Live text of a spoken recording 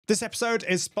This episode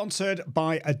is sponsored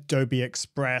by Adobe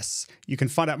Express. You can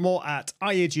find out more at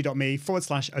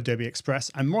iag.me/Adobe Express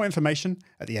and more information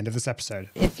at the end of this episode.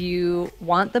 If you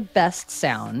want the best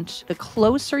sound, the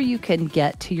closer you can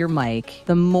get to your mic,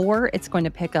 the more it's going to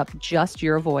pick up just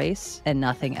your voice and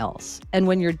nothing else. And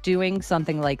when you're doing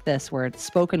something like this, where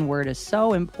spoken word is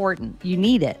so important, you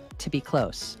need it to be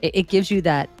close. It gives you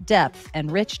that depth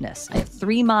and richness. I have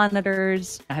 3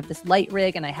 monitors, I have this light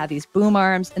rig, and I have these boom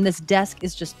arms, and this desk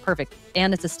is just perfect.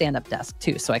 And it's a stand-up desk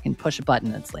too, so I can push a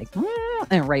button and it's like, and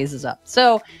it raises up.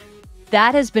 So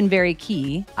that has been very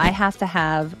key. I have to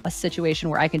have a situation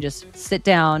where I can just sit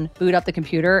down, boot up the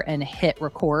computer, and hit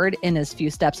record in as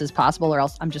few steps as possible, or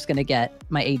else I'm just going to get,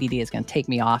 my ADD is going to take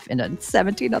me off into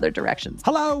 17 other directions.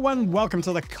 Hello and welcome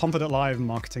to the Confident Live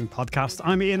Marketing Podcast.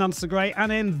 I'm Ian Anderson-Gray, and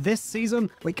in this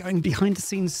season, we're going behind the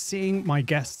scenes, seeing my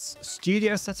guests'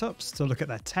 studio setups to look at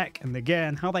their tech and the gear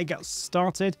and how they get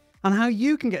started and how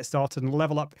you can get started and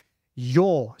level up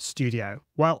your studio.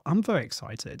 Well, I'm very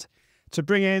excited to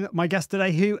bring in my guest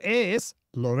today, who is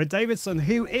Laura Davidson,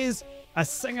 who is a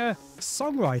singer,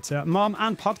 songwriter, mom,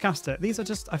 and podcaster. These are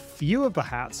just a few of the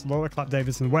hats Laura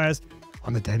Davidson wears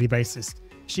on a daily basis.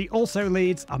 She also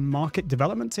leads a market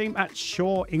development team at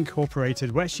Shure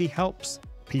Incorporated, where she helps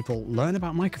people learn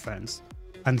about microphones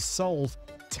and solve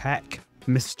tech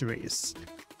mysteries.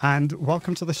 And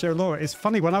welcome to the show, Laura. It's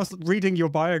funny, when I was reading your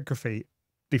biography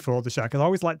before the show, because I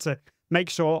always like to make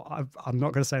sure I'm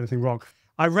not going to say anything wrong,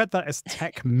 I read that as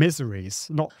tech miseries,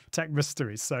 not tech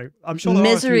mysteries. So I'm sure there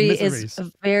misery are a few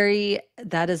miseries.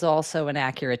 That is also an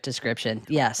accurate description.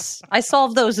 Yes. I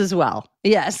solved those as well.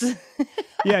 Yes.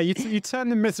 Yeah, you turn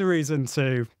the miseries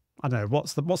into, I don't know,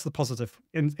 what's the positive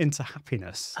into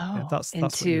happiness. Oh, Yeah, that's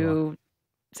into,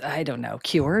 I don't know,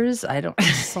 cures. I don't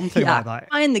something like that.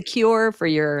 Find the cure for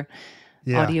your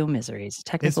audio miseries,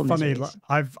 technical miseries. It's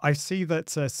funny. I see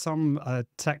that some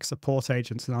tech support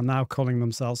agents are now calling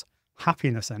themselves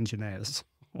happiness engineers.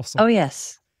 Oh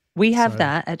yes, we have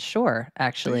that at Shure,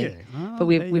 actually. But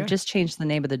we've just changed the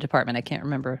name of the department. I can't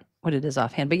remember what it is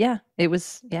offhand, but yeah, it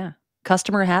was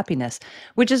customer happiness,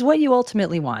 which is what you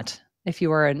ultimately want. If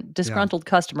you are a disgruntled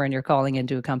customer and you're calling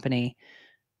into a company,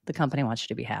 the company wants you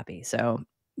to be happy. So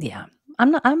yeah, I'm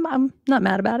not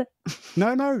mad about it. No,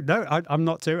 I'm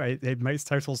not too. It makes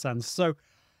total sense. So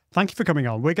thank you for coming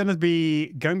on. We're going to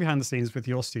be going behind the scenes with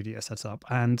your studio setup,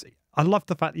 and I love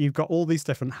the fact that you've got all these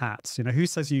different hats. You know, who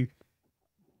says you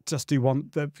just do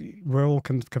one? We're all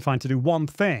confined to do one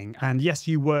thing. And yes,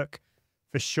 you work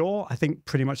for Shure. I think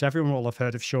pretty much everyone will have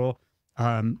heard of Shure,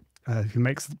 who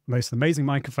makes the most amazing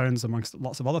microphones, amongst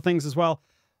lots of other things as well.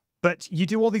 But you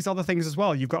do all these other things as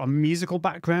well. You've got a musical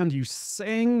background. You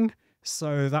sing.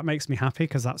 So that makes me happy,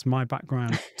 because that's my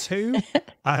background too.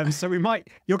 So you're going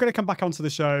to come back onto the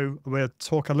show. We'll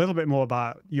talk a little bit more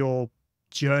about your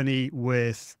journey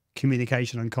with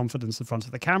communication and confidence in front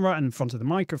of the camera and in front of the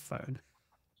microphone.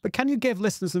 But can you give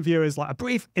listeners and viewers like a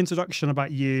brief introduction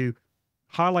about you,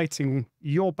 highlighting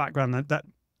your background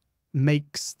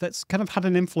that's kind of had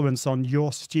an influence on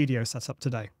your studio setup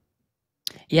today?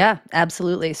 Yeah,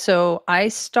 absolutely. So I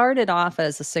started off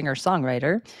as a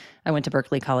singer-songwriter. I went to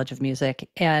Berklee College of Music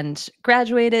and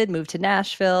graduated, moved to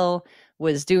Nashville,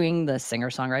 was doing the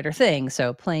singer-songwriter thing.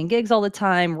 So playing gigs all the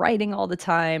time, writing all the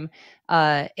time,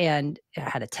 and I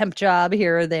had a temp job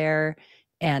here or there,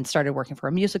 and started working for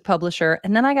a music publisher.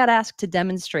 And then I got asked to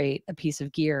demonstrate a piece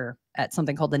of gear at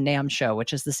something called the NAMM show,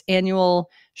 which is this annual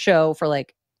show for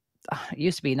it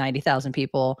used to be 90,000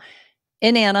 people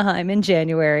in Anaheim in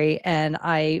January. And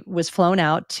I was flown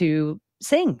out to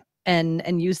sing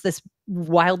and use this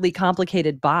wildly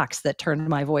complicated box that turned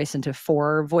my voice into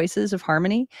 4 voices of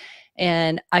harmony.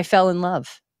 And I fell in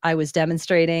love. I was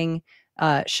demonstrating,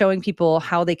 showing people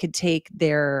how they could take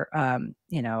their,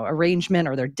 arrangement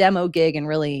or their demo gig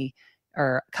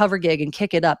or cover gig and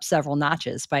kick it up several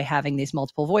notches by having these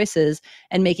multiple voices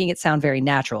and making it sound very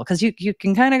natural. Because you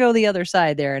can kind of go the other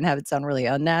side there and have it sound really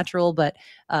unnatural. But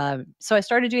so I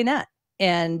started doing that.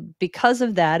 And because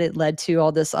of that, it led to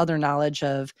all this other knowledge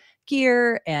of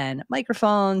gear and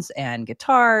microphones and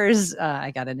guitars.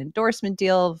 I got an endorsement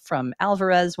deal from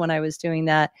Alvarez when I was doing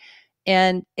that.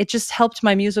 And it just helped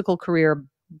my musical career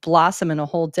blossom in a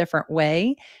whole different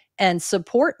way and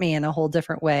support me in a whole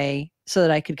different way so that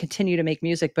I could continue to make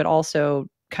music, but also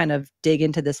kind of dig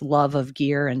into this love of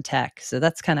gear and tech. So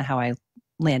that's kind of how I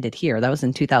landed here. That was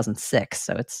in 2006.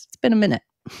 So it's been a minute.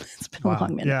 It's been a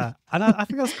long minute. Yeah. And I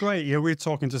think that's great. We were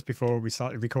talking just before we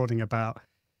started recording about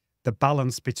the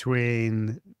balance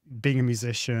between being a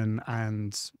musician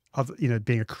and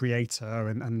being a creator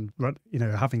and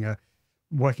having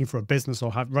working for a business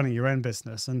or running your own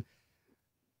business. And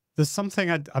there's something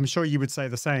I'm sure you would say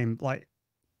the same. Like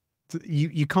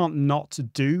you can't not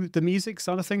do the music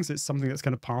side of things. It's something that's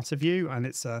kind of part of you, and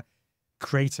it's a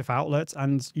creative outlet.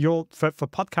 And you're for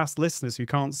podcast listeners who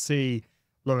can't see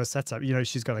Laura's setup, you know,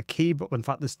 she's got a keyboard. In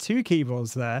fact, there's two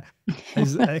keyboards there.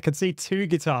 I can see two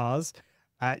guitars.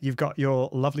 You've got your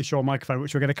lovely Shure microphone,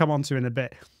 which we're going to come on to in a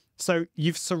bit. So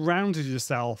you've surrounded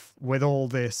yourself with all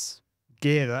this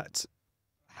gear that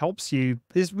helps you,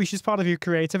 which is part of your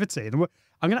creativity. And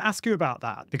I'm going to ask you about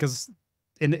that because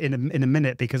in a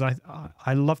minute, because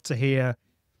I love to hear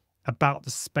about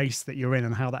the space that you're in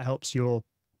and how that helps your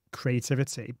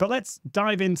creativity. But let's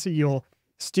dive into your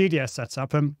studio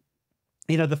setup. And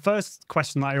you know, the first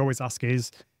question that I always ask is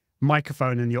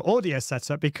microphone and your audio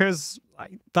setup, because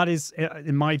that is,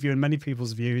 in my view and many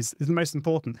people's view, is the most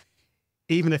important.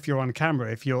 Even if you're on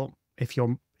camera, if your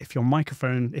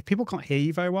microphone, if people can't hear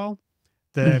you very well,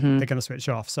 they're going to switch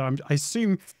off. So I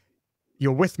assume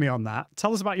you're with me on that.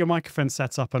 Tell us about your microphone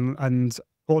setup and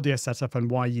audio setup and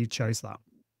why you chose that.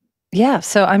 Yeah,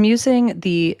 so I'm using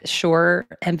the Shure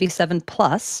MV7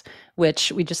 Plus,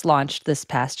 which we just launched this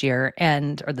past year,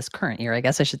 or this current year, I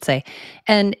guess I should say.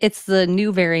 And it's the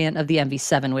new variant of the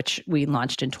MV7, which we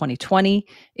launched in 2020.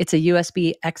 It's a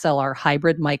USB XLR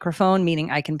hybrid microphone, meaning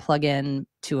I can plug in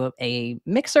to a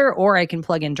mixer or I can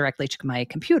plug in directly to my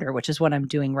computer, which is what I'm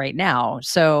doing right now.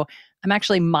 So I'm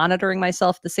actually monitoring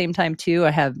myself at the same time too.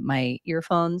 I have my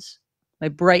earphones, my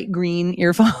bright green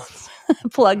earphones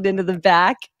plugged into the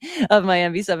back of my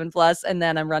MV7 Plus, and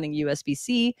then I'm running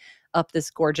USB-C up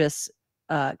this gorgeous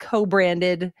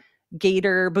co-branded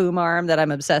Gator boom arm that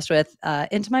I'm obsessed with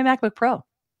into my MacBook Pro.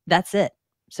 That's it.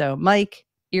 So mic,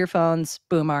 earphones,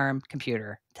 boom arm,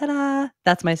 computer. Ta-da!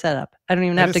 That's my setup. I don't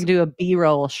even have to do a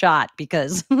B-roll shot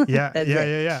because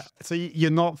yeah. So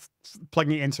you're not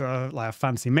plugging it into a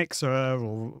fancy mixer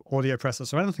or audio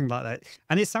processor or anything like that.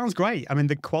 And it sounds great. I mean,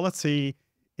 the quality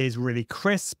is really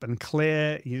crisp and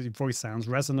clear. Your voice sounds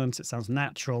resonant. It sounds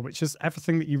natural, which is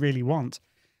everything that you really want.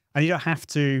 And you don't have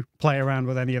to play around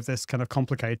with any of this kind of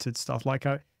complicated stuff. Like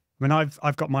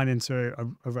I've got mine into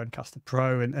a Rodecaster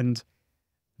Pro, and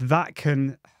that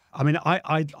can. I mean,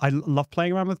 I love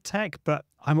playing around with tech, but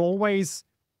I'm always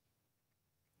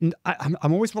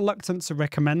reluctant to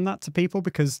recommend that to people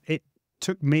because it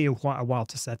took me quite a while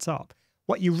to set up.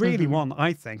 What you really want,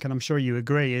 I think, and I'm sure you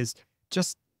agree, is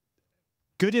just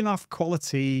good enough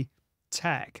quality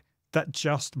tech that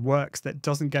just works, that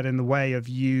doesn't get in the way of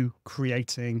you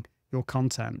creating your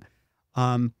content.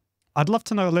 I'd love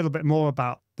to know a little bit more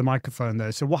about the microphone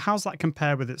though. So how's that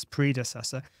compare with its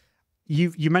predecessor?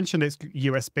 You mentioned it's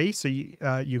USB, so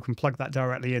you can plug that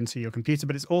directly into your computer,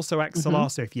 but it's also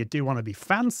XLR. So if you do want to be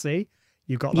fancy,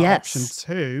 you've got that option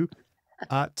too.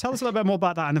 Tell us a little bit more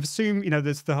about that, and assume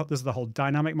there's the whole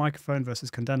dynamic microphone versus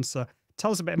condenser.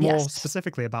 Tell us a bit more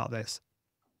specifically about this.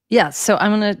 Yeah, so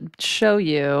I'm going to show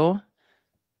you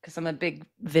because I'm a big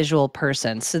visual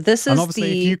person. So this is and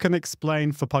obviously if you can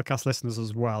explain for podcast listeners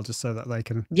as well, just so that they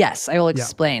can. Yes, I will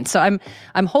explain. So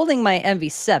I'm holding my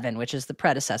MV7, which is the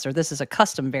predecessor. This is a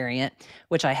custom variant,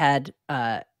 which I had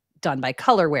done by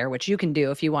Colorware, which you can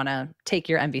do if you want to take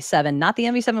your MV7, not the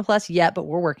MV7 Plus yet, but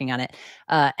we're working on it,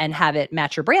 and have it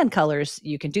match your brand colors.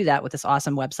 You can do that with this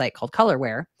awesome website called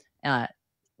Colorware. Colorware.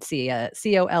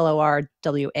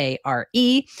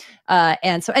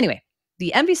 And so anyway,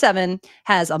 the MV7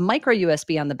 has a micro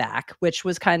USB on the back, which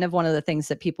was kind of one of the things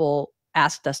that people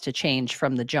asked us to change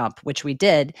from the jump, which we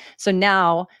did. So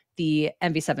now the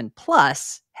MV7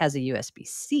 Plus has a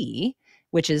USB-C,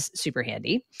 which is super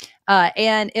handy.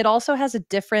 And it also has a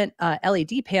different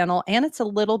LED panel, and it's a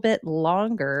little bit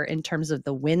longer in terms of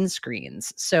the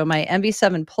windscreens. So my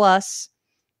MV7 Plus,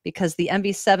 because the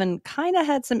MV7 kind of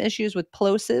had some issues with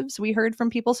plosives, we heard from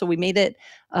people. So we made it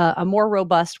a more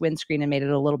robust windscreen and made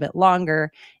it a little bit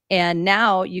longer. And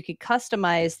now you could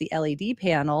customize the LED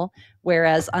panel,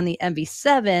 whereas on the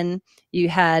MV7, you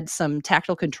had some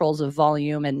tactile controls of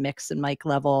volume and mix and mic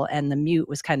level, and the mute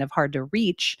was kind of hard to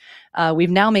reach. We've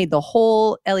now made the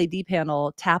whole LED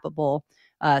panel tappable.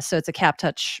 So it's a cap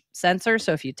touch sensor.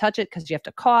 So if you touch it because you have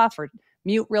to cough or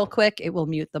mute real quick, it will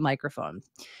mute the microphone.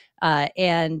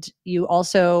 And you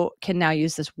also can now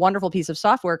use this wonderful piece of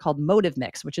software called Motive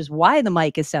Mix, which is why the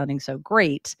mic is sounding so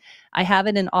great. I have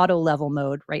it in auto level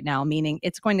mode right now, meaning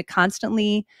it's going to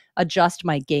constantly adjust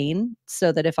my gain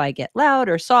so that if I get loud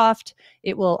or soft,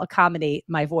 it will accommodate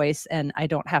my voice, and I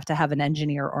don't have to have an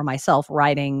engineer or myself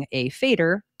riding a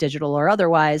fader, digital or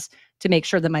otherwise, to make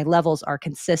sure that my levels are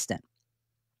consistent.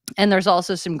 And there's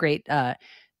also some great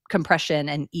compression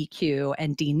and EQ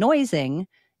and denoising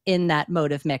in that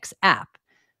Motive Mix app.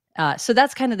 So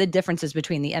that's kind of the differences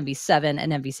between the MV7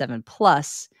 and MV7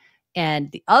 Plus.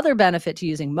 And the other benefit to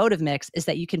using Motive Mix is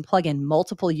that you can plug in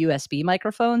multiple USB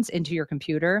microphones into your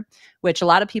computer, which a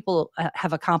lot of people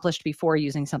have accomplished before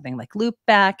using something like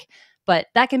Loopback. But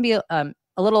that can be a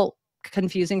little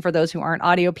confusing for those who aren't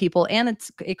audio people, and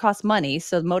it costs money.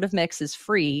 So Motive Mix is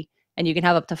free, and you can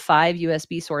have up to 5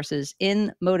 USB sources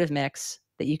in Motive Mix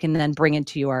that you can then bring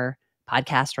into your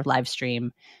podcast or live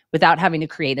stream without having to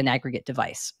create an aggregate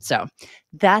device. So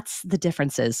that's the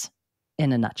differences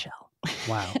in a nutshell.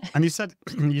 Wow. And you said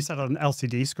on an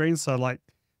LCD screen. So like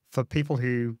for people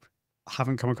who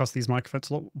haven't come across these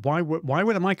microphones, why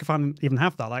would a microphone even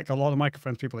have that? Like a lot of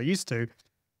microphones people are used to,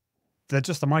 they're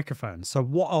just a microphone. So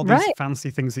what are these fancy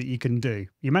things that you can do?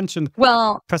 You mentioned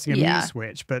pressing a mute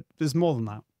switch, but there's more than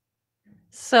that.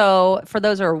 So for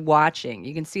those who are watching,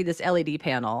 you can see this LED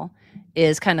panel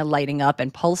is kind of lighting up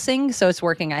and pulsing. So it's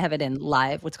working. I have it in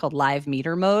live, what's called live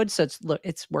meter mode. So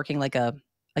it's working like a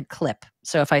clip.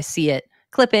 So if I see it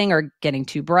clipping or getting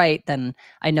too bright, then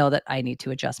I know that I need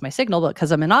to adjust my signal. But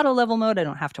because I'm in auto level mode, I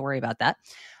don't have to worry about that.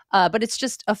 But it's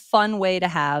just a fun way to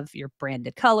have your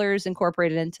branded colors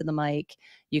incorporated into the mic.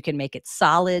 You can make it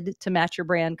solid to match your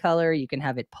brand color. You can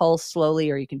have it pulse slowly,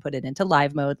 or you can put it into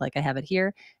live mode like I have it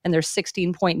here. And there's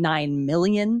 16.9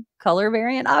 million color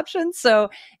variant options. So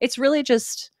it's really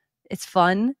just, it's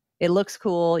fun. It looks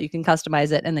cool. You can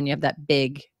customize it. And then you have that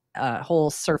big whole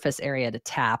surface area to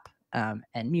tap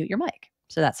and mute your mic.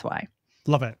 So that's why.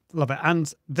 Love it. Love it.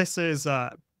 And this is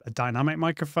a dynamic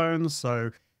microphone.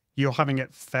 So you're having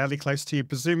it fairly close to you,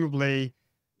 presumably.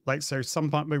 Like, so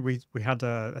we had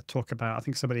a talk about, I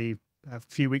think somebody a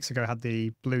few weeks ago had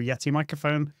the Blue Yeti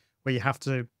microphone where you have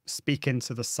to speak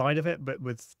into the side of it, but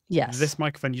with this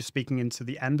microphone, you're speaking into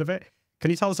the end of it. Can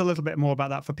you tell us a little bit more about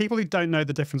that? For people who don't know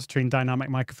the difference between dynamic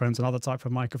microphones and other type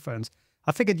of microphones,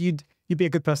 I figured you'd be a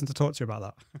good person to talk to about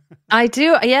that. I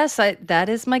do. Yes, that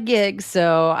is my gig.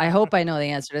 So I hope I know the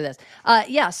answer to this.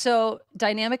 So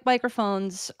dynamic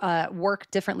microphones work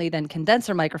differently than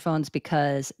condenser microphones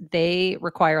because they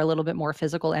require a little bit more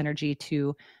physical energy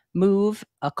to move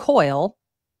a coil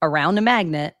around a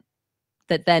magnet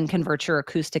that then converts your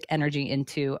acoustic energy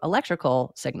into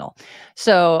electrical signal.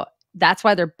 So that's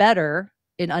why they're better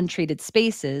in untreated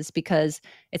spaces, because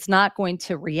it's not going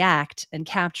to react and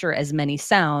capture as many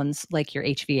sounds like your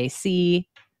HVAC,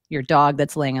 your dog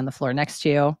that's laying on the floor next to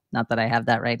you. Not that I have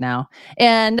that right now.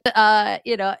 And,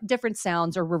 different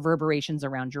sounds or reverberations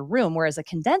around your room. Whereas a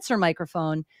condenser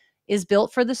microphone is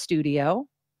built for the studio,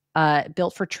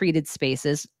 built for treated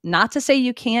spaces. Not to say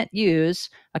you can't use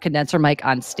a condenser mic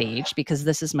on stage, because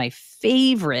this is my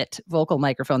favorite vocal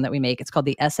microphone that we make. It's called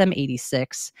the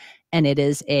SM86, and it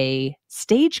is a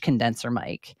stage condenser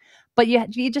mic. But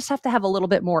you just have to have a little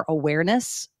bit more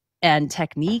awareness and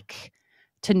technique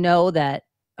to know that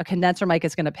a condenser mic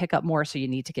is going to pick up more, so you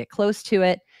need to get close to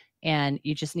it. And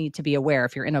you just need to be aware,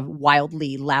 if you're in a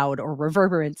wildly loud or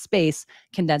reverberant space,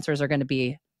 condensers are going to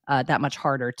be that much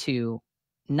harder to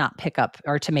not pick up,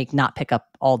 or to make not pick up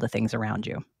all the things around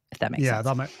you, if that makes sense.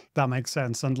 Yeah, that makes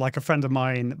sense. And like a friend of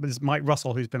mine, Mike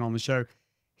Russell, who's been on the show,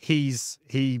 he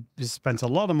spent a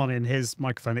lot of money in his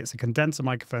microphone. It's a condenser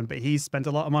microphone, but he's spent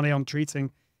a lot of money on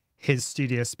treating his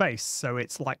studio space. So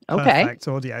it's like perfect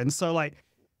audio. And so like,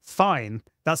 fine,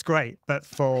 that's great. But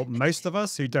for most of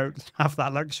us who don't have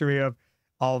that luxury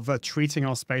of treating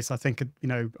our space, I think,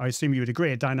 I assume you would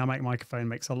agree, a dynamic microphone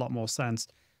makes a lot more sense.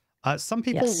 Some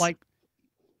people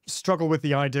struggle with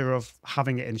the idea of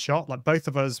having it in shot. Like both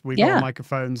of us, we've got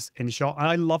microphones in shot. And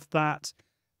I love that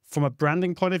from a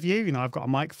branding point of view. I've got a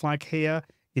mic flag here.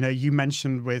 You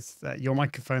mentioned with your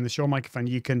microphone, the Shure microphone,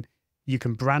 you can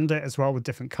brand it as well with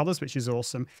different colors, which is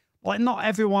awesome. Like not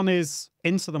everyone is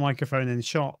into the microphone in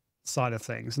shot side of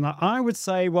things. And I would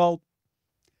say, well,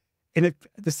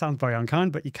 this sounds very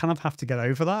unkind, but you kind of have to get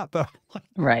over that. But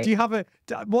do you have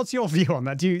what's your view on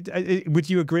that? Would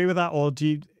you agree with that, or do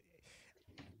you?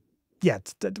 Yeah,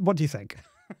 what do you think?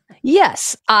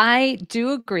 Yes, I do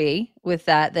agree with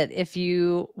that if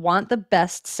you want the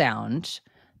best sound,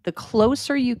 the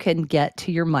closer you can get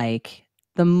to your mic,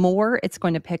 the more it's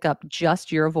going to pick up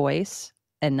just your voice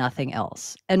and nothing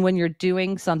else. And when you're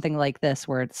doing something like this,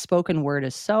 where spoken word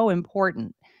is so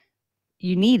important,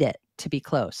 you need it to be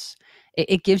close.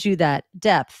 It gives you that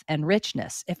depth and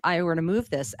richness. If I were to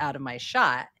move this out of my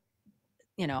shot,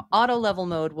 auto level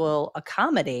mode will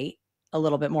accommodate a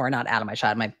little bit more, not out of my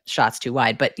shot, my shot's too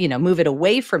wide, but move it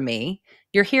away from me.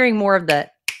 You're hearing more of the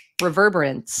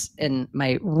reverberance in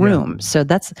my room. So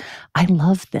I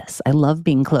love this. I love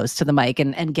being close to the mic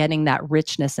and getting that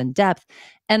richness and depth.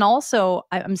 And also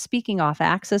I'm speaking off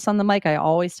axis on the mic. I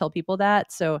always tell people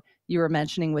that. So you were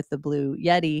mentioning with the Blue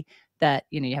Yeti, that,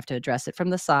 you have to address it from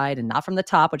the side and not from the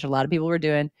top, which a lot of people were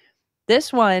doing.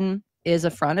 This one is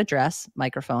a front address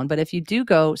microphone, but if you do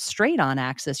go straight on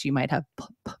axis, you might have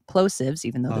plosives,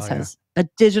 even though this has a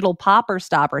digital popper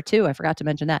stopper too. I forgot to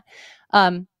mention that.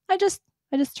 I just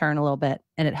turn a little bit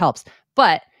and it helps.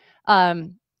 But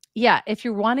yeah, if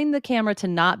you're wanting the camera to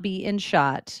not be in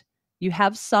shot, you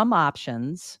have some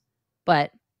options,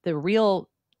 but the real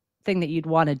thing that you'd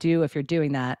want to do if you're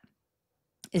doing that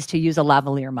is to use a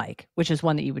lavalier mic, which is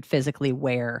one that you would physically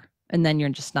wear, and then you're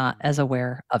just not as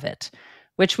aware of it,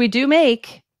 which we do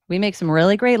make. We make some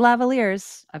really great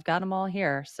lavaliers. I've got them all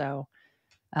here. So,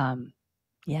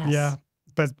 yes. Yeah,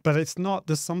 but it's not,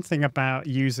 there's something about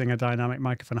using a dynamic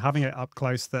microphone, having it up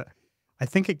close, that I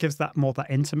think it gives that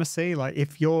intimacy. Like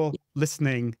if you're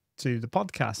listening to the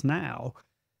podcast now,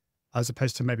 as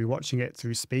opposed to maybe watching it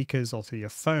through speakers or through your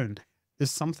phone, there's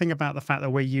something about the fact that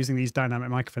we're using these dynamic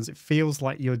microphones. It feels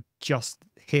like you're just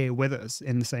here with us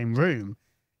in the same room,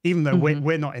 even though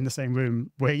we're not in the same room.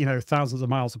 We're, thousands of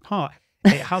miles apart.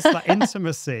 It has that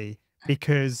intimacy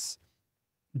because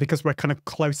we're kind of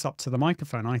close up to the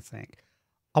microphone, I think.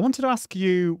 I wanted to ask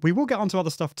you, we will get onto other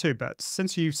stuff too, but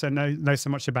since you know so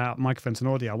much about microphones and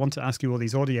audio, I want to ask you all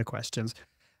these audio questions.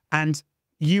 And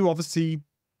you obviously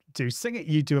do singing.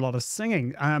 You do a lot of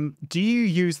singing. Do you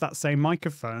use that same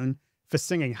microphone for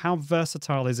singing? How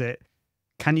versatile is it?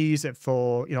 Can you use it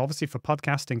for, obviously for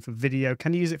podcasting, for video?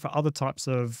 Can you use it for other types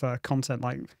of content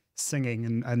like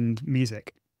singing and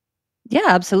music? Yeah,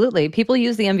 absolutely. People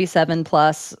use the MV7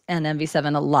 Plus and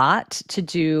MV7 a lot to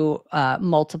do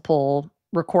multiple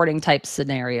recording type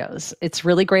scenarios. It's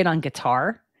really great on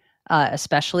guitar,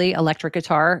 especially electric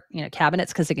guitar,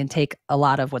 cabinets, because it can take a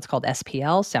lot of what's called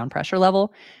SPL, sound pressure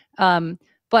level.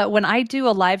 But when I do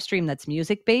a live stream that's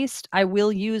music based, I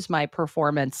will use my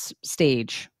performance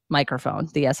stage microphone,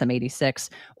 the SM86,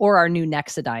 or our new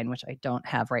Nexodyne, which I don't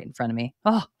have right in front of me.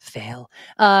 Oh, fail.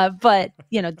 But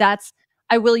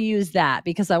I will use that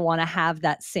because I want to have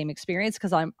that same experience,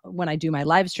 because when I do my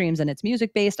live streams and it's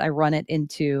music based, I run it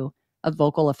into a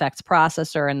vocal effects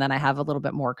processor, and then I have a little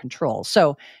bit more control.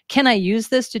 So can I use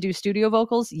this to do studio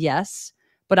vocals? Yes,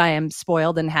 but I am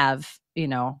spoiled and have,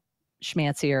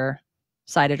 schmancier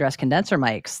side address condenser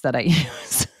mics that I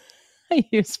use. I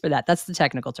use for that. That's the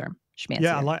technical term, schmancier.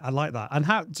 Yeah, I like that. And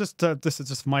how, this is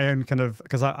just my own kind of,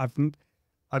 because I'm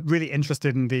really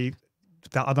interested in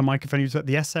that other microphone you took,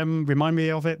 the SM, remind me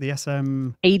of it, the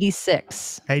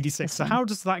SM86. 86. So how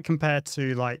does that compare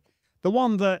to like the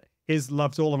one that is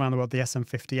loved all around the world, the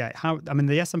SM58?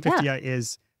 The SM58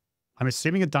 is, I'm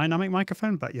assuming, a dynamic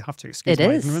microphone, but you have to excuse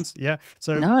my ignorance. Yeah.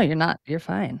 So no, you're not. You're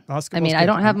fine. I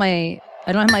don't have my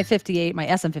 58, my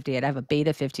SM58. I have a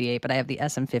Beta 58, but I have the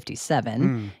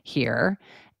SM57 here.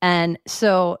 And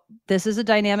so this is a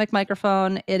dynamic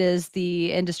microphone. It is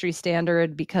the industry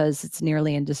standard because it's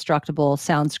nearly indestructible,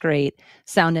 sounds great.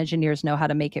 Sound engineers know how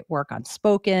to make it work on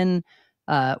spoken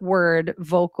word,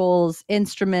 vocals,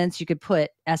 instruments. You could put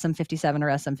SM57 or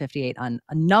SM58 on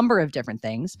a number of different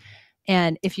things.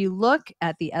 And if you look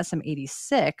at the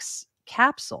SM86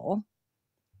 capsule,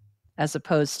 as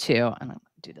opposed to, I'm going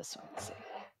to do this one. Let's see.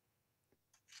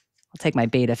 I'll take my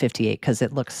Beta 58 because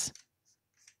it looks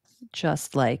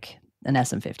just like an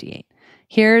SM58.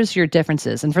 Here's your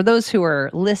differences. And for those who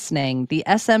are listening, the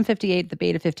SM58, the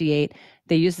Beta 58,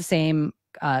 they use the same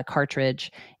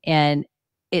cartridge, and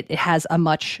it has a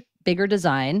much bigger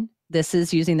design. This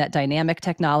is using that dynamic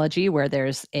technology where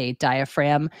there's a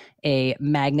diaphragm, a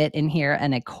magnet in here,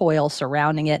 and a coil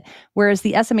surrounding it. Whereas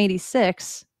the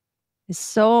SM86 is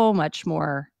so much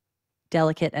more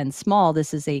delicate and small.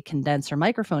 This is a condenser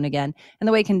microphone again. And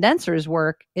the way condensers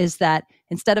work is that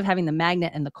instead of having the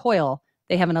magnet and the coil,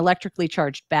 they have an electrically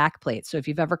charged backplate. So if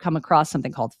you've ever come across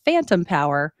something called phantom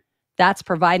power, that's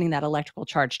providing that electrical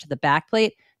charge to the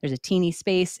backplate. There's a teeny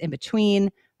space in between,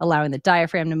 allowing the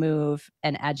diaphragm to move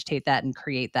and agitate that and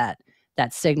create that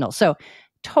signal. So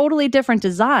totally different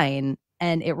design,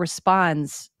 and it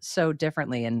responds so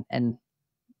differently. And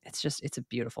it's a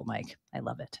beautiful mic. I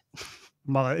love it.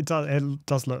 Well, it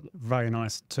does look very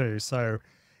nice too. So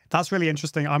that's really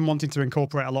interesting. I'm wanting to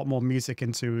incorporate a lot more music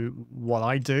into what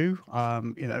I do.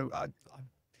 I'm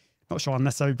not sure I'll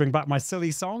necessarily bring back my silly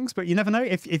songs, but you never know.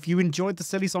 If you enjoyed the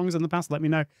silly songs in the past, let me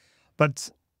know. But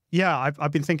yeah,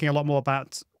 I've been thinking a lot more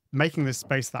about making this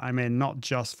space that I'm in, not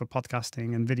just for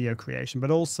podcasting and video creation,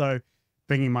 but also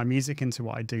bringing my music into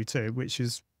what I do too, which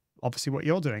is obviously what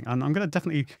you're doing. And I'm going to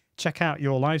definitely check out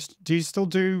your live. Do you still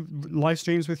do live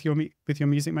streams with your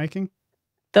music making?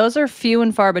 Those are few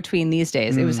and far between these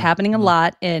days. It was happening a mm.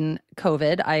 lot in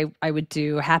COVID. I would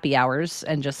do happy hours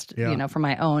and just, Yeah. for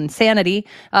my own sanity,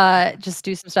 just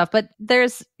do some stuff. But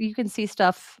you can see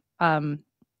stuff.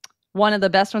 One of the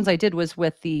best ones I did was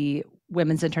with the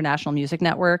Women's International Music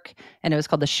Network, and it was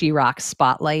called the She Rocks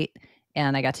Spotlight.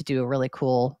 And I got to do a really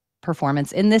cool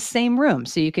performance in this same room,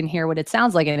 so you can hear what it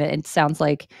sounds like, and it sounds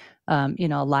like,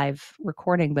 a live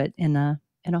recording, but in a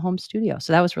home studio.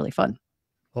 So that was really fun.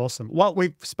 Awesome. Well,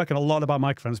 we've spoken a lot about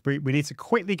microphones, but we need to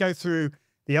quickly go through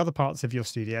the other parts of your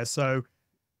studio. So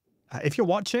if you're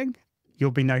watching,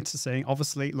 you'll be noticing,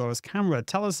 obviously, Laura's camera.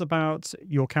 Tell us about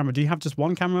your camera. Do you have just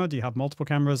one camera? Do you have multiple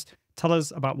cameras? Tell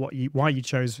us about why you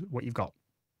chose what you've got.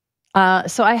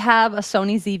 So I have a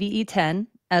Sony ZV-E10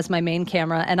 as my main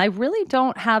camera, and I really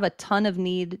don't have a ton of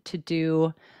need to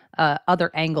do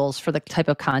other angles for the type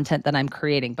of content that I'm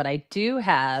creating. But I do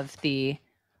have the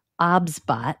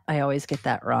Obsbot, I always get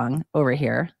that wrong, over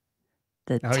here.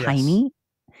 The tiny.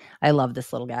 Yes. I love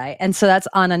this little guy. And so that's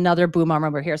on another boom arm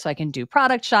over here. So I can do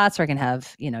product shots, or I can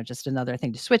have, just another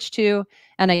thing to switch to.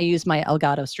 And I use my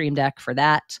Elgato Stream Deck for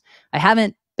that. I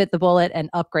haven't bit the bullet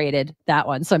and upgraded that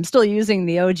one. So I'm still using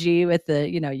the OG with the,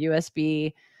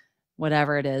 USB,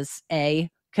 whatever it is, A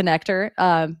connector.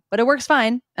 But it works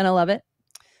fine and I love it.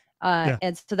 Yeah.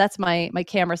 And so that's my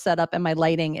camera setup, and my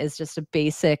lighting is just a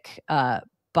basic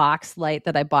box light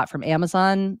that I bought from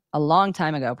Amazon a long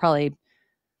time ago, probably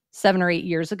 7 or 8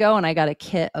 years ago. And I got a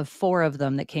kit of 4 of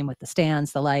them that came with the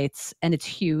stands, the lights, and it's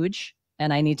huge.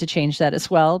 And I need to change that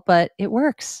as well, but it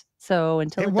works. So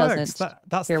until it works. Doesn't,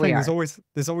 that's the thing.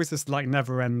 There's always this like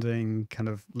never-ending kind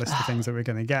of list of things that we're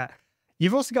going to get.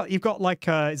 You've got like,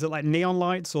 is it like neon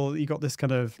lights, or you got this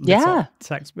kind of lit up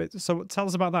text? So tell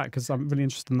us about that, because I'm really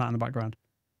interested in that in the background.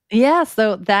 Yeah,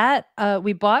 so that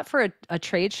we bought for a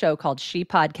trade show called She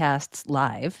Podcasts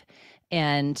Live.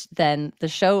 And then the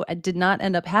show did not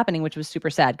end up happening, which was super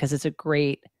sad, because it's a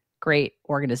great, great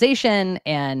organization.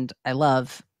 And I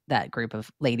love that group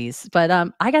of ladies. But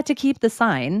I got to keep the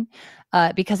sign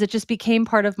because it just became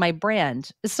part of my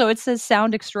brand. So it says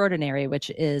 "Sound Extraordinary," which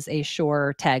is a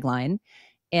Shure tagline.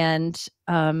 And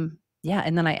and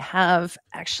then I have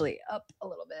actually up a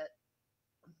little bit.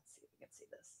 Let's see if we can see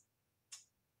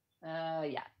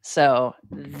this. So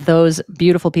those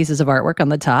beautiful pieces of artwork on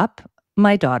the top,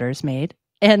 my daughters made,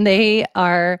 and they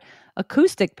are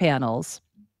acoustic panels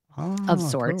of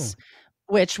sorts. Cool.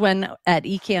 Which, when at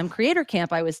Ecamm Creator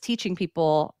Camp, I was teaching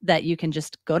people that you can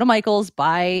just go to Michael's,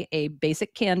 buy a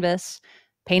basic canvas,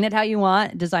 paint it how you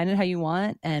want, design it how you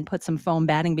want, and put some foam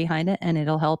batting behind it, and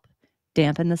it'll help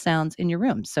dampen the sounds in your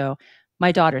room. So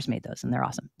my daughters made those, and they're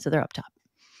awesome. So they're up top.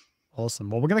 Awesome.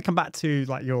 Well, we're going to come back to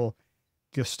like your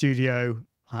studio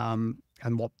and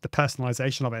what the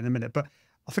personalization of it in a minute, but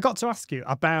I forgot to ask you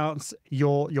about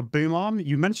your boom arm.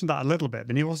 You mentioned that a little bit,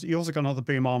 but you also got another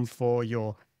boom arm for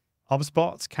your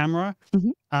Obsbot camera.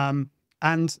 Mm-hmm.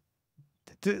 And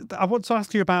I want to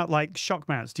ask you about like shock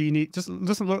mounts. Do you need,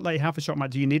 doesn't look like you have a shock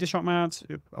mount. Do you need a shock mount,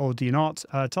 or do you not?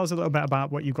 Tell us a little bit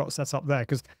about what you've got set up there,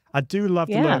 because I do love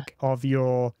the look of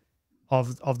your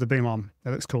of the boom arm.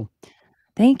 That looks cool.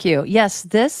 Thank you. Yes,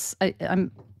 this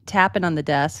I'm tapping on the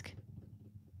desk,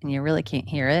 and you really can't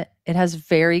hear it. It has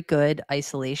very good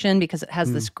isolation because it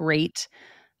has this great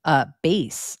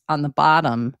bass on the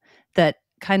bottom that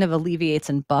kind of alleviates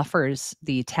and buffers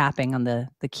the tapping on the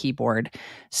keyboard.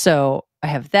 So I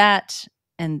have that,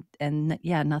 and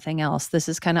nothing else. This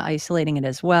is kind of isolating it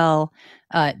as well.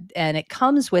 And it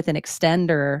comes with an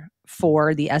extender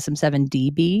for the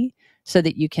SM7DB, so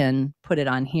that you can put it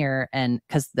on here, and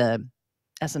because the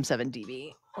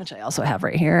SM7DB, which I also have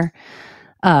right here,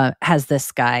 has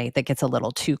this guy that gets a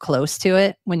little too close to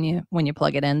it when you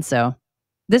plug it in. So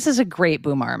this is a great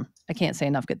boom arm. I can't say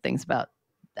enough good things about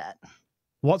that.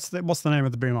 What's the name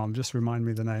of the boom arm? Just remind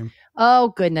me the name. Oh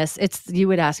goodness, you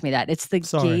would ask me that. It's the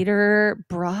Gator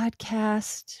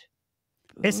Broadcast.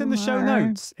 It's in the show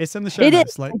notes. It's in the show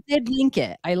notes. I did link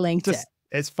it. I linked it.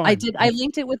 It's fine. I did. I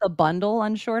linked it with a bundle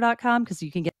on Shure.com, because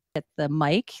you can get the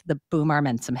mic, the boom arm,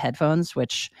 and some headphones,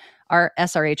 which are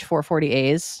SRH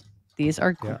 440As. These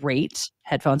are great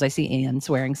headphones. I see Ian's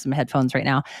wearing some headphones right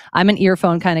now. I'm an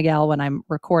earphone kind of gal when I'm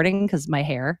recording, because my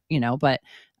hair, but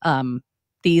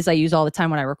these I use all the time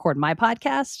when I record my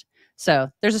podcast. So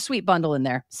there's a sweet bundle in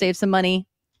there. Save some money.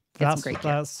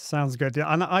 That sounds good.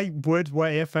 Yeah, and I would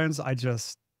wear earphones.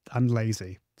 I'm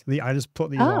lazy. I just put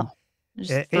these on.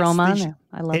 Just throw them on there.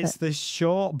 I love it. It's the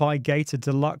Shure by Gator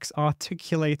Deluxe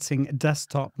Articulating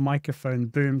Desktop Microphone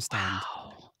Boom Stand.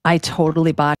 Wow. I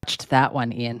totally botched that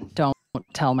one, Ian. Don't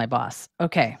tell my boss.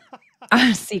 Okay.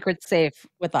 Secret safe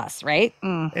with us, right?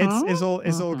 Mm-hmm.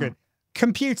 It's all good.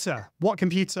 Computer. What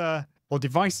computer or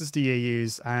devices do you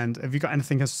use? And have you got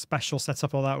anything as special set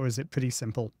up or that, or is it pretty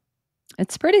simple?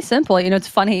 It's pretty simple. You know, it's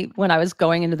funny when I was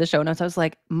going into the show notes, I was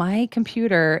like, my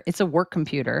computer, it's a work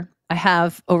computer. I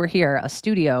have over here a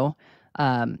studio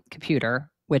computer,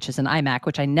 which is an iMac,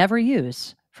 which I never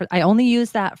use. I only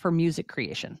use that for music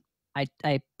creation.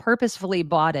 I purposefully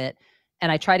bought it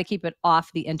and I try to keep it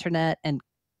off the internet and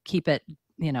keep it,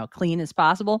 you know, clean as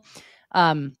possible.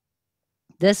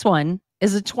 This one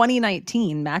is a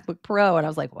 2019 MacBook Pro. And I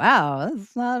was like, wow,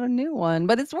 that's not a new one,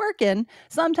 but it's working.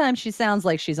 Sometimes she sounds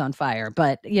like she's on fire,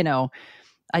 but you know,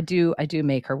 I do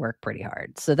make her work pretty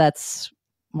hard. So that's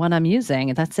what I'm using.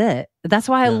 And that's it. That's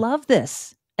why I love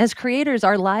this. As creators,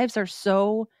 our lives are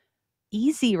so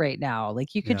easy right now.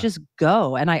 Like you could just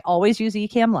go. And I always use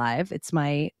Ecamm Live. It's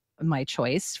my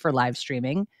choice for live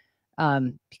streaming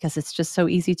because it's just so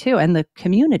easy too. And the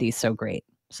community's so great.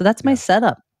 So that's my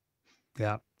setup.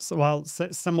 Yeah. So, well,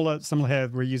 similar here.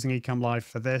 We're using Ecamm Live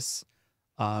for this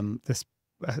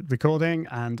recording,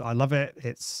 and I love it.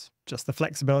 It's just the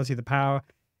flexibility, the power.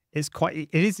 It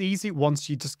is easy once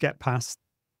you just get past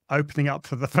opening up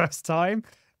for the first time.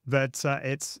 But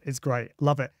it's great.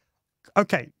 Love it.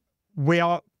 Okay, we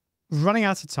are running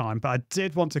out of time, but I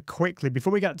did want to quickly,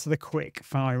 before we get to the quick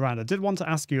fire round, I did want to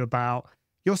ask you about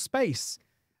your space,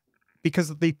 because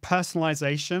of the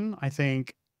personalization, I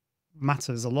think,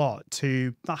 matters a lot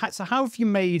to. So how have you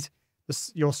made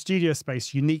your studio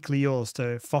space uniquely yours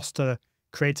to foster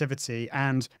creativity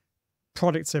and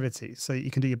productivity so that you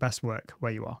can do your best work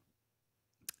where you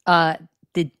are?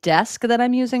 The desk that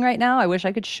I'm using right now, I wish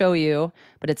I could show you,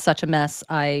 but it's such a mess,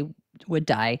 I would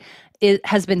die. It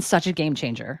has been such a game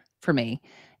changer for me.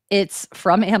 It's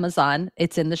from Amazon.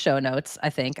 It's in the show notes, I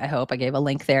think. I hope I gave a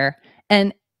link there.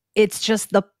 And it's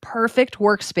just the perfect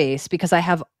workspace because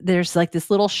there's like this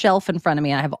little shelf in front of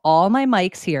me. I have all my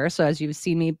mics here. So as you've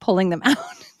seen me pulling them out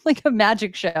like a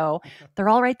magic show, they're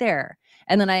all right there.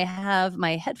 And then I have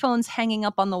my headphones hanging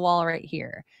up on the wall right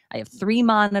here. I have 3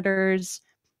 monitors.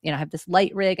 You know, I have this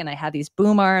light rig and I have these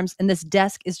boom arms, and this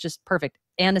desk is just perfect.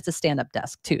 And it's a stand-up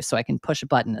desk too. So I can push a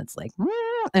button and it's like,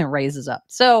 and it raises up.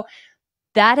 So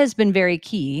that has been very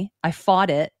key. I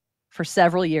fought it for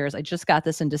several years. I just got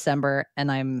this in December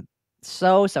and I'm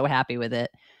so happy with it.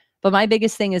 But my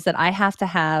biggest thing is that I have to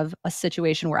have a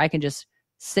situation where I can just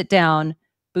sit down,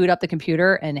 boot up the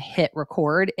computer and hit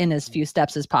record in as few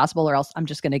steps as possible, or else I'm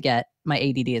just going to get, my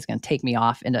ADD is going to take me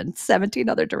off into 17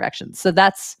 other directions. So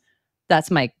that's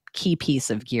my key piece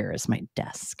of gear is my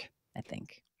desk, I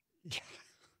think.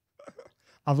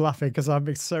 I'm laughing because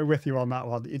I'm so with you on that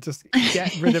one. You just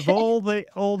get rid of all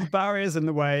the barriers in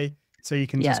the way so you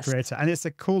can just create it. And it's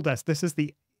a cool desk. This is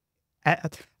the, I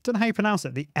don't know how you pronounce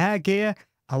it, the Air Gear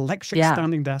electric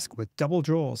standing desk with double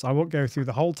drawers. I won't go through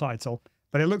the whole title,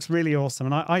 but it looks really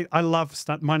awesome. And I love,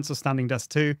 mine's a standing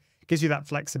desk too. It gives you that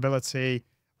flexibility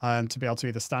to be able to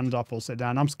either stand up or sit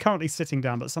down. I'm currently sitting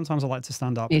down, but sometimes I like to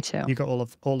stand up. Me too. You've got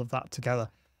all of that together.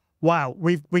 Wow,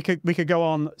 we could go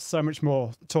on so much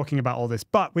more talking about all this,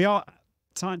 but we are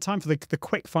time for the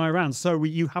quick fire round. So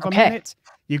you have a minute.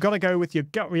 You've got to go with your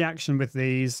gut reaction with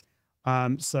these.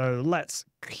 So let's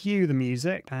cue the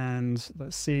music and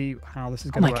let's see how this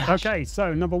is going to work. Gosh. Okay,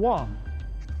 so number 1,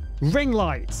 ring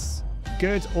lights,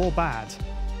 good or bad?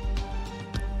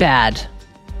 Bad.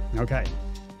 Okay.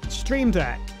 Stream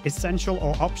Deck, essential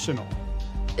or optional?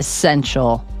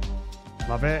 Essential.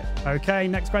 Love it. Okay,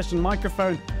 next question.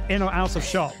 Microphone, in or out of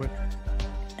shot?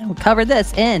 We'll cover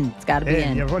this. In. It's got to be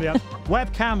in. Yeah, already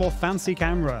webcam or fancy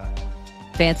camera?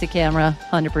 Fancy camera,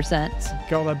 100%. It's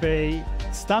gotta be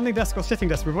standing desk or sitting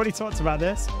desk. We've already talked about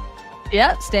this.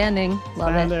 Yep, standing.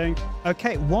 Love it.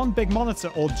 Okay, 1 big monitor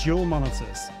or dual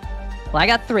monitors? Well, I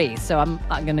got 3, so I'm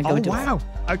going to go dual. Oh, wow.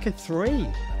 Okay, 3.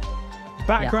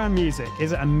 Background music.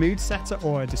 Is it a mood setter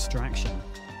or a distraction?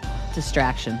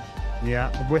 Distraction.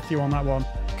 Yeah, I'm with you on that one.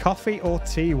 Coffee or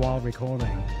tea while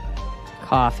recording?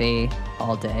 Coffee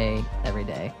all day, every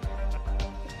day.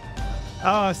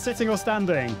 Sitting or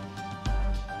standing?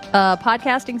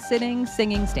 Podcasting, sitting,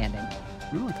 singing, standing.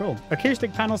 Oh, cool.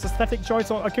 Acoustic panels, aesthetic choice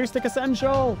or acoustic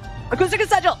essential? Acoustic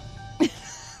essential!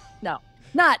 No,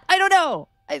 not. I don't know.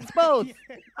 It's both.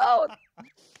 Oh.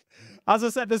 As I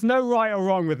said, there's no right or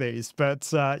wrong with these,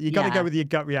 but you got to go with your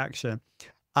gut reaction.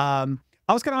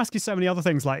 I was going to ask you so many other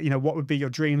things like, you know, what would be your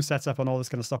dream setup and all this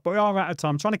kind of stuff, but we are out of time.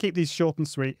 I'm trying to keep these short and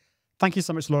sweet. Thank you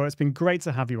so much, Laura. It's been great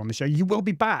to have you on the show. You will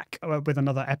be back with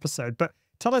another episode, but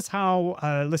tell us how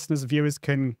listeners and viewers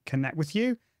can connect with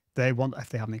you. If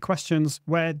they have any questions,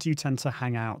 where do you tend to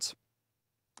hang out?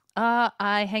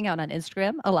 I hang out on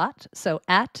Instagram a lot. So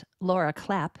at Laura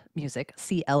Clapp Music,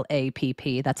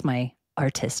 CLAPP. That's my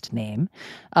artist name,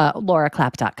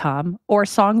 lauraclap.com, or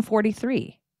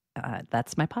Song43.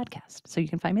 That's my podcast. So you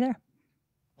can find me there.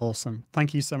 Awesome.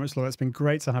 Thank you so much, Laura. It's been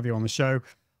great to have you on the show.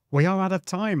 We are out of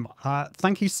time.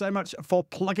 Thank you so much for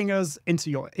plugging us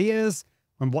into your ears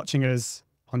and watching us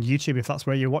on YouTube, if that's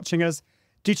where you're watching us.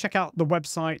 Do check out the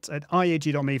website at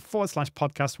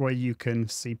iag.me/podcast, where you can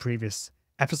see previous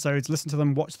episodes, listen to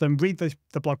them, watch them, read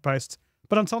the blog posts.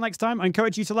 But until next time, I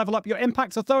encourage you to level up your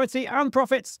impact, authority, and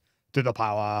profits to the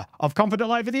power of confident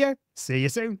live video. See you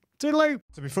soon. Toodaloo.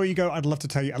 So before you go, I'd love to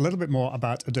tell you a little bit more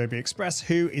about Adobe Express,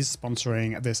 who is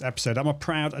sponsoring this episode. I'm a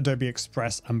proud Adobe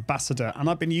Express ambassador, and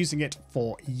I've been using it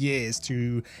for years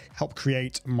to help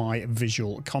create my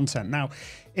visual content. Now,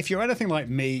 if you're anything like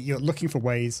me, you're looking for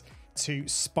ways to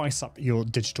spice up your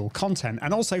digital content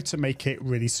and also to make it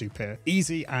really super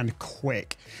easy and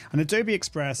quick. And Adobe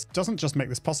Express doesn't just make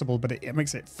this possible, but it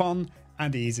makes it fun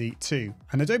and easy too.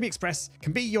 And Adobe Express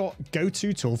can be your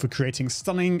go-to tool for creating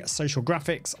stunning social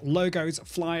graphics, logos,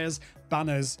 flyers,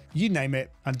 banners, you name it,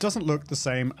 and doesn't look the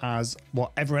same as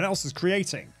what everyone else is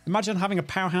creating. Imagine having a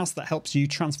powerhouse that helps you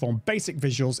transform basic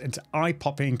visuals into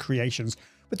eye-popping creations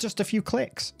with just a few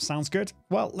clicks. Sounds good?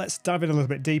 Well, let's dive in a little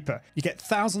bit deeper. You get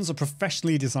thousands of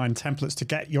professionally designed templates to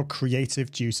get your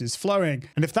creative juices flowing.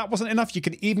 And if that wasn't enough, you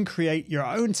can even create your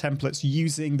own templates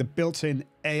using the built-in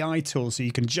AI tool. So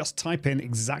you can just type in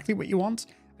exactly what you want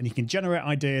and you can generate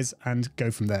ideas and go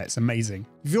from there. It's amazing.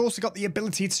 You've also got the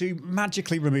ability to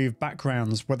magically remove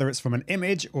backgrounds, whether it's from an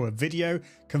image or a video,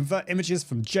 convert images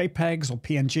from JPEGs or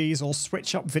PNGs, or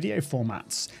switch up video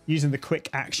formats using the quick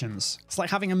actions. It's like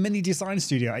having a mini design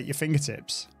studio at your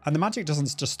fingertips. And the magic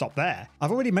doesn't just stop there. I've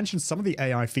already mentioned some of the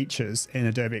AI features in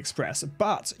Adobe Express,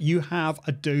 but you have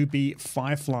Adobe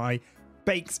Firefly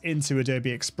baked into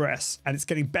Adobe Express, and it's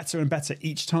getting better and better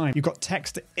each time. You've got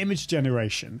text to image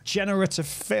generation, generative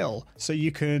fill, so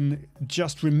you can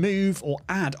just remove or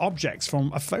add objects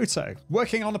from a photo.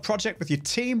 Working on a project with your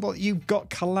team, well, you've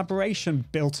got collaboration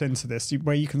built into this,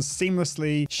 where you can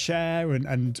seamlessly share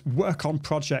and work on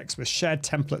projects with shared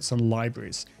templates and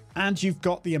libraries. And you've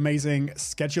got the amazing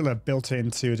scheduler built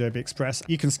into Adobe Express.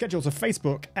 You can schedule to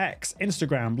Facebook, X,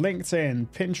 Instagram, LinkedIn,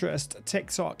 Pinterest,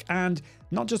 TikTok, and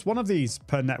not just one of these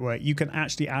per network. You can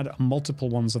actually add multiple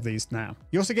ones of these now.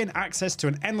 You also gain access to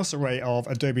an endless array of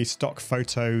Adobe stock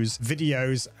photos,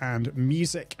 videos, and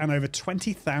music, and over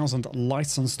 20,000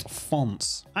 licensed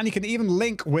fonts. And you can even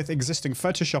link with existing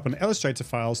Photoshop and Illustrator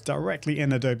files directly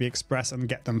in Adobe Express and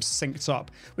get them synced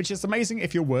up, which is amazing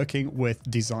if you're working with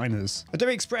designers.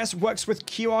 Adobe Express works with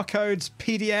QR codes,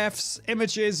 PDFs,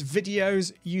 images,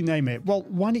 videos, you name it. Well,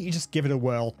 why don't you just give it a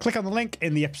whirl? Click on the link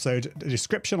in the episode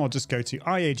description, or just go to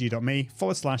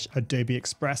iag.me/Adobe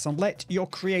Express and let your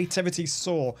creativity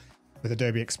soar with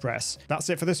Adobe Express. That's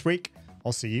it for this week.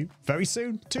 I'll see you very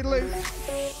soon. Toodaloo.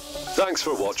 Thanks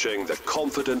for watching the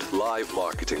Confident Live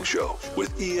Marketing Show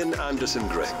with Ian Anderson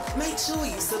Gray. Make sure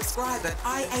you subscribe at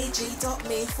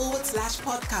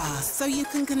iag.me/podcast so you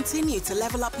can continue to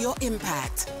level up your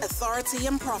impact, authority,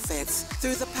 and profits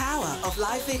through the power of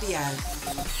live video.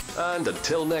 And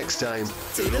until next time,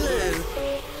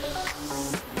 Toodaloo.